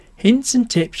Hints and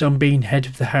tips on being head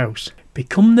of the house.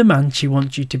 Become the man she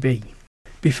wants you to be.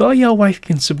 Before your wife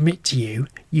can submit to you,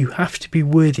 you have to be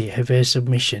worthy of her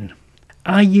submission.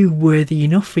 Are you worthy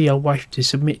enough for your wife to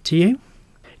submit to you?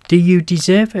 Do you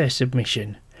deserve her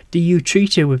submission? Do you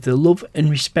treat her with the love and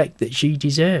respect that she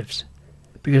deserves?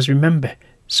 Because remember,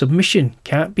 submission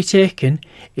can't be taken,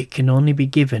 it can only be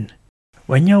given.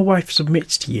 When your wife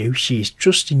submits to you, she is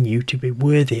trusting you to be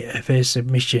worthy of her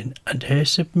submission, and her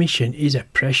submission is a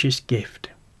precious gift.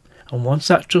 And once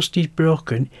that trust is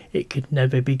broken, it can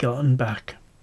never be gotten back.